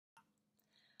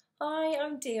Hi,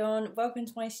 I'm Dion. Welcome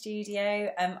to my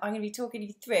studio. I'm going to be talking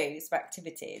you through some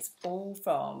activities, all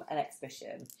from an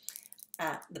exhibition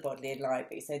at the Bodleain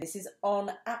Library. So this is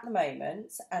on at the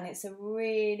moment, and it's a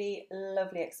really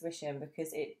lovely exhibition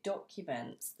because it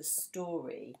documents the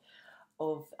story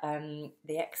of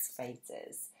the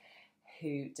excavators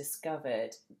who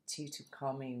discovered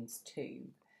Tutankhamun's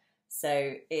tomb.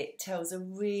 So it tells a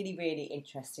really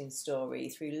interesting story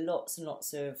through lots and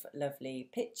lots of lovely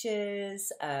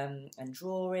pictures and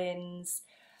drawings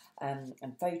and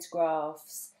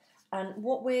photographs. And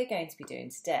what we're going to be doing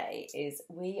today is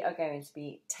we are going to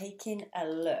be taking a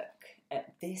look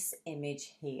at this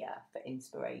image here for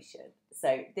inspiration.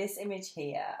 So this image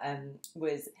here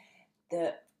was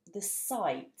the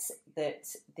site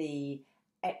that the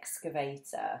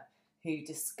excavator who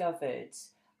discovered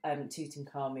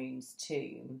Tutankhamun's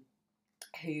tomb,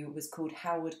 who was called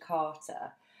Howard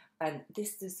Carter, and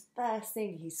this is the first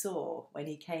thing he saw when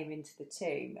he came into the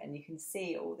tomb, and you can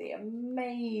see all the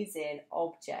amazing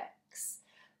objects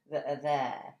that are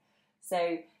there.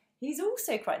 So he's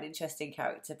also quite an interesting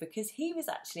character because he was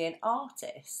actually an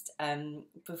artist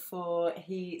before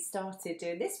he started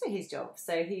doing this for his job.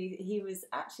 So he was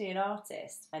actually an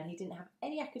artist and he didn't have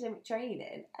any academic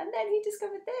training, and then he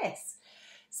discovered this.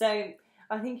 So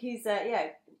I think he's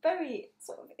very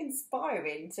sort of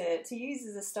inspiring to use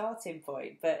as a starting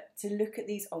point, but to look at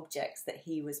these objects that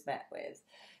he was met with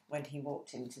when he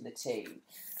walked into the tomb.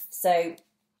 So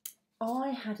I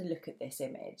had a look at this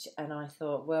image and I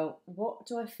thought, well, what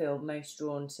do I feel most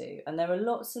drawn to? And there are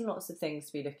lots and lots of things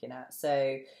to be looking at.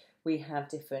 So we have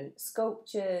different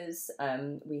sculptures,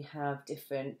 we have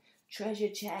different treasure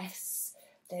chests.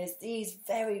 There's these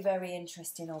very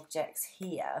interesting objects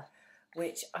here,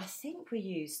 which I think were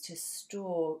used to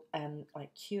store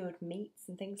like cured meats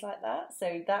and things like that.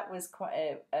 So that was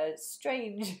quite a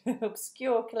strange,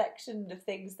 obscure collection of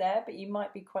things there, but you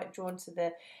might be quite drawn to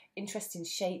the interesting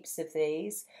shapes of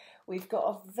these. We've got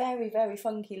a very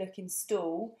funky looking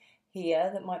stool here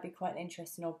that might be quite an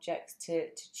interesting object to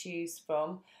choose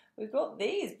from. We've got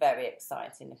these very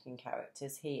exciting looking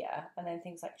characters here, and then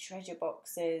things like treasure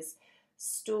boxes,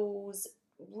 stools,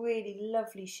 really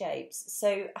lovely shapes.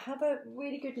 So have a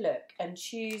really good look and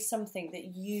choose something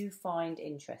that you find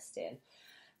interesting.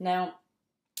 Now,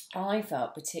 I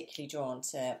felt particularly drawn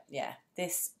to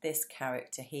this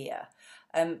character here,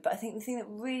 but I think the thing that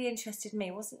really interested me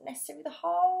wasn't necessarily the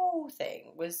whole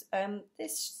thing, was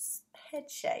this head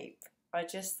shape. I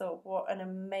just thought, what an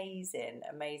amazing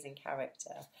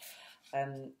character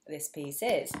this piece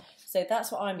is. So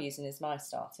that's what I'm using as my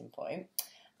starting point.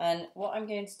 And what I'm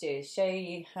going to do is show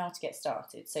you how to get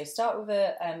started. So start with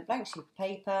a blank sheet of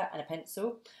paper and a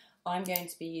pencil. I'm going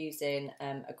to be using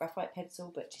a graphite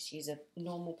pencil, but just use a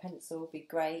normal pencil would be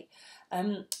great.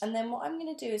 And then what I'm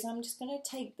going to do is I'm just going to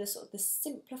take the sort of the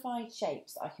simplified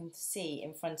shapes that I can see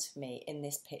in front of me in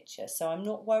this picture. So I'm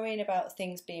not worrying about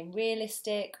things being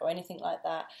realistic or anything like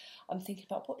that. I'm thinking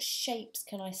about what shapes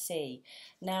can I see.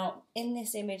 Now, in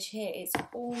this image here, it's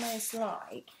almost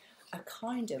like a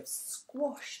kind of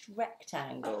squashed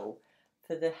rectangle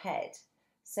for the head.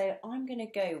 So I'm going to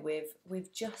go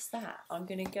with just that. I'm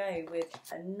going to go with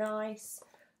a nice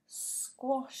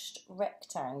squashed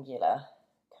rectangular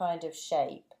kind of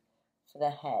shape for the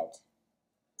head.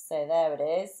 So there it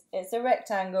is. It's a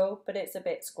rectangle, but it's a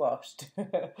bit squashed.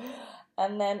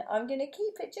 And then I'm going to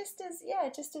keep it just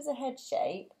as a head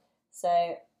shape.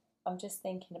 So I'm just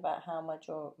thinking about how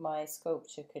my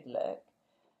sculpture could look.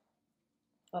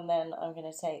 And then I'm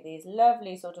going to take these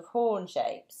lovely sort of horn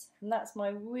shapes. And that's my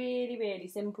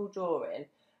really simple drawing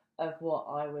of what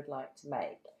I would like to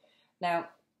make. Now,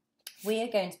 we are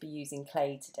going to be using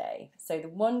clay today. So the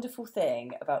wonderful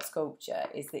thing about sculpture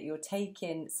is that you're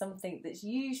taking something that's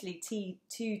usually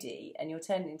 2D and you're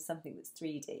turning it into something that's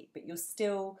 3D. But you're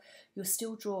still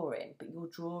drawing, but you're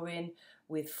drawing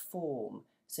with form.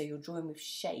 So you're drawing with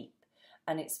shape.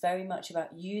 And it's very much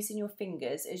about using your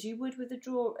fingers as you would with a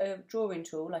drawing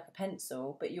tool like a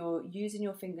pencil, but you're using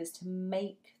your fingers to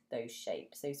make those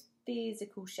shapes, those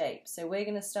physical shapes. So we're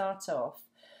going to start off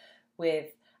with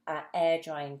our air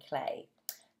drying clay.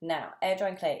 Now, air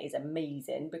drying clay is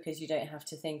amazing because you don't have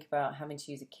to think about having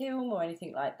to use a kiln or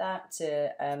anything like that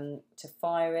to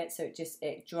fire it. So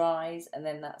it dries and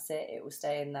then that's it. It will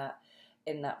stay in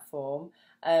that form.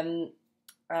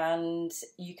 And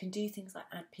you can do things like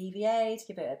add PVA to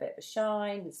give it a bit of a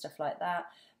shine and stuff like that.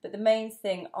 But the main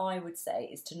thing I would say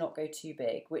is to not go too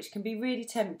big, which can be really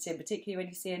tempting, particularly when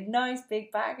you see a nice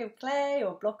big bag of clay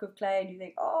or block of clay and you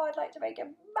think, oh, I'd like to make a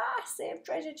massive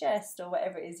treasure chest or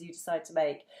whatever it is you decide to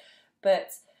make.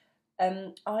 But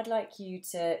I'd like you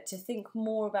to think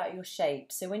more about your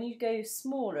shape. So when you go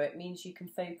smaller, it means you can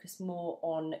focus more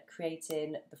on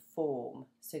creating the form,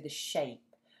 so the shape,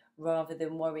 rather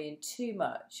than worrying too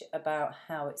much about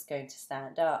how it's going to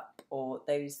stand up or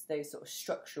those sort of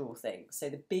structural things. So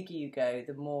the bigger you go,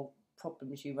 the more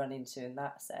problems you run into in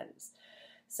that sense.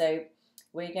 So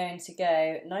we're going to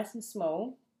go nice and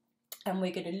small, and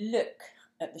we're going to look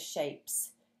at the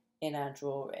shapes in our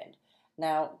drawing.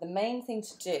 Now, the main thing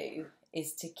to do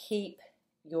is to keep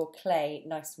your clay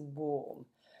nice and warm.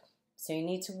 So you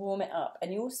need to warm it up,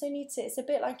 and you also need to, it's a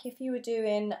bit like if you were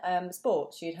doing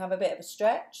sports, you'd have a bit of a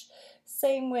stretch.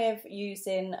 Same with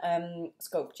using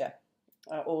sculpture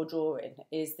or drawing,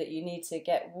 is that you need to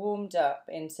get warmed up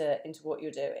into what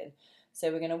you're doing. So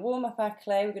we're going to warm up our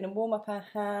clay, we're going to warm up our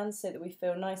hands so that we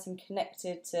feel nice and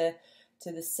connected to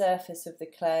the surface of the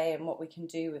clay and what we can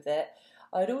do with it.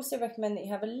 I would also recommend that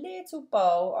you have a little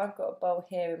bowl. I've got a bowl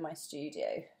here in my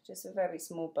studio, just a very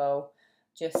small bowl,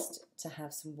 just to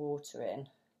have some water in.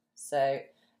 So,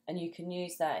 and you can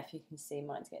use that, if you can see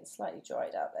mine's getting slightly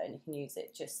dried out there, and you can use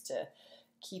it just to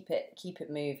keep it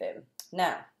moving.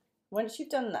 Now, once you've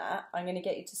done that, I'm going to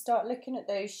get you to start looking at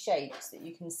those shapes that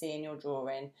you can see in your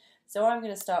drawing. So I'm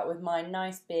going to start with my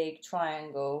nice big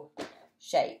triangle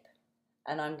shape,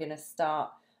 and I'm going to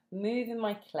start moving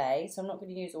my clay. So I'm not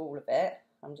going to use all of it,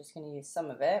 I'm just going to use some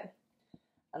of it,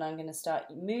 and I'm going to start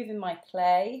moving my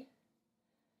clay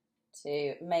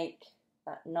to make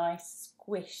that nice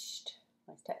squished,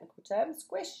 nice technical term,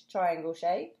 squished triangle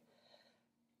shape.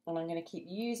 And I'm going to keep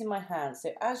using my hands.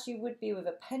 So as you would be with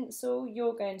a pencil,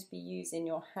 you're going to be using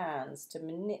your hands to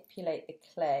manipulate the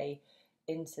clay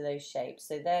into those shapes.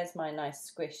 So there's my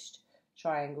nice squished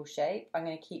triangle shape. I'm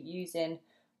going to keep using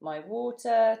my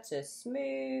water to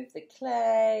smooth the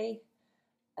clay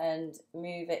and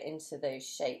move it into those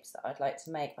shapes that I'd like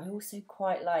to make. I also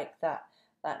quite like that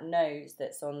nose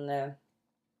that's on the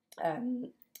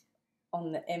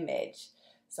image.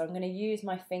 So I'm going to use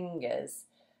my fingers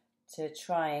to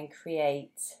try and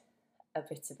create a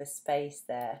bit of a space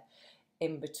there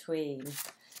in between.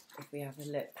 If we have a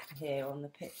look here on the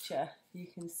picture, you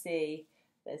can see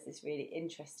there's this really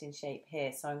interesting shape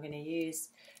here. So I'm going to use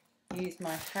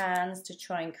my hands to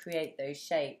try and create those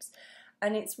shapes.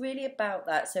 And it's really about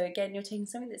that. So again, you're taking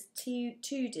something that's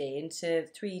 2D into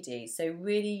 3D. So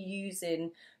really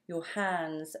using your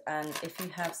hands, and if you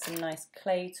have some nice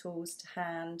clay tools to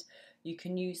hand, you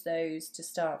can use those to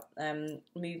start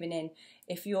moving in.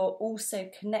 If you're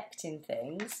also connecting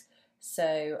things,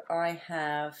 so I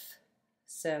have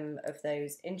some of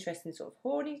those interesting sort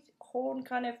of horn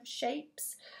kind of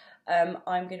shapes.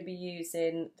 I'm going to be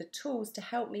using the tools to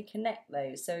help me connect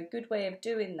those. So a good way of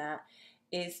doing that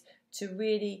is to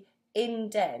really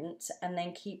indent and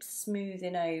then keep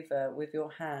smoothing over with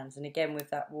your hands, and again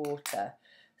with that water.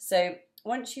 So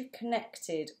once you've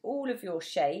connected all of your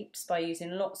shapes by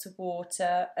using lots of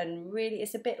water, and really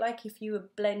it's a bit like if you were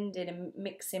blending and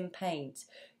mixing paint,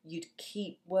 you'd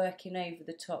keep working over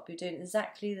the top. You're doing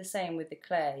exactly the same with the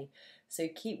clay. So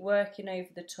keep working over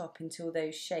the top until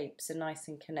those shapes are nice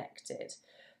and connected.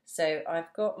 So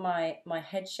I've got my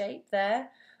head shape there,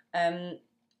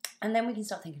 and then we can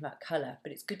start thinking about colour,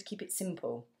 but it's good to keep it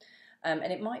simple.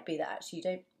 And it might be that actually you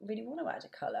don't really want to add a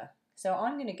colour. So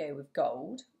I'm going to go with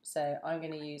gold. So I'm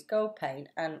going to use gold paint,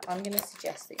 and I'm going to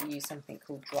suggest that you use something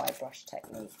called dry brush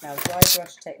technique. Now, dry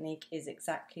brush technique is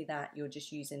exactly that. You're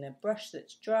just using a brush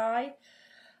that's dry,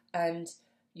 and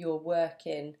you're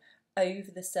working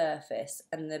over the surface.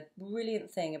 And the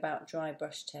brilliant thing about dry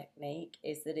brush technique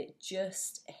is that it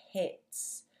just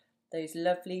hits those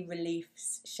lovely relief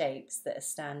shapes that are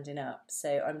standing up.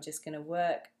 So I'm just going to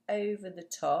work over the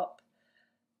top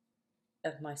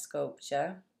of my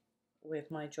sculpture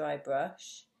with my dry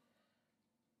brush,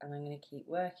 and I'm going to keep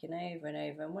working over and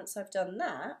over. And once I've done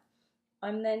that,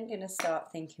 I'm then going to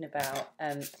start thinking about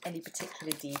any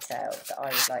particular detail that I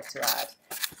would like to add.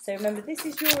 So remember, this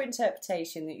is your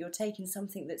interpretation, that you're taking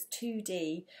something that's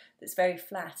 2D, that's very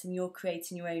flat, and you're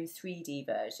creating your own 3D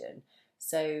version.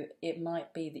 So it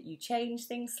might be that you change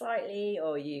things slightly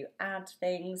or you add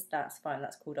things. That's fine,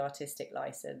 that's called artistic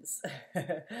license.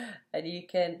 And you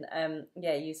can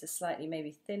use a slightly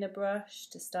maybe thinner brush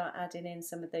to start adding in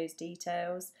some of those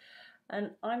details. And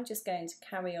I'm just going to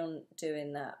carry on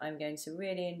doing that. I'm going to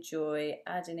really enjoy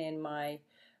adding in my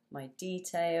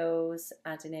details,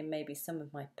 adding in maybe some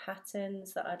of my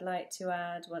patterns that I'd like to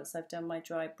add once I've done my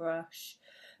dry brush,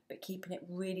 but keeping it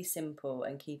really simple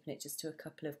and keeping it just to a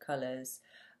couple of colours.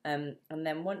 And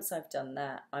then once I've done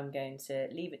that, I'm going to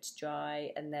leave it to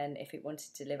dry, and then if it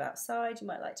wanted to live outside, you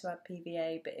might like to add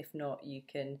PVA, but if not, you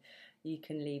can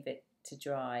leave it to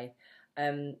dry.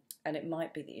 And it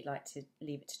might be that you'd like to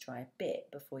leave it to dry a bit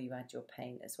before you add your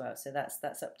paint as well. So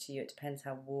that's up to you. It depends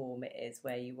how warm it is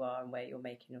where you are and where you're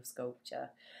making your sculpture.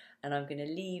 And I'm going to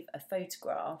leave a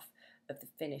photograph of the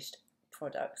finished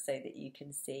product so that you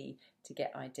can see, to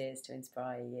get ideas to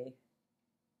inspire you.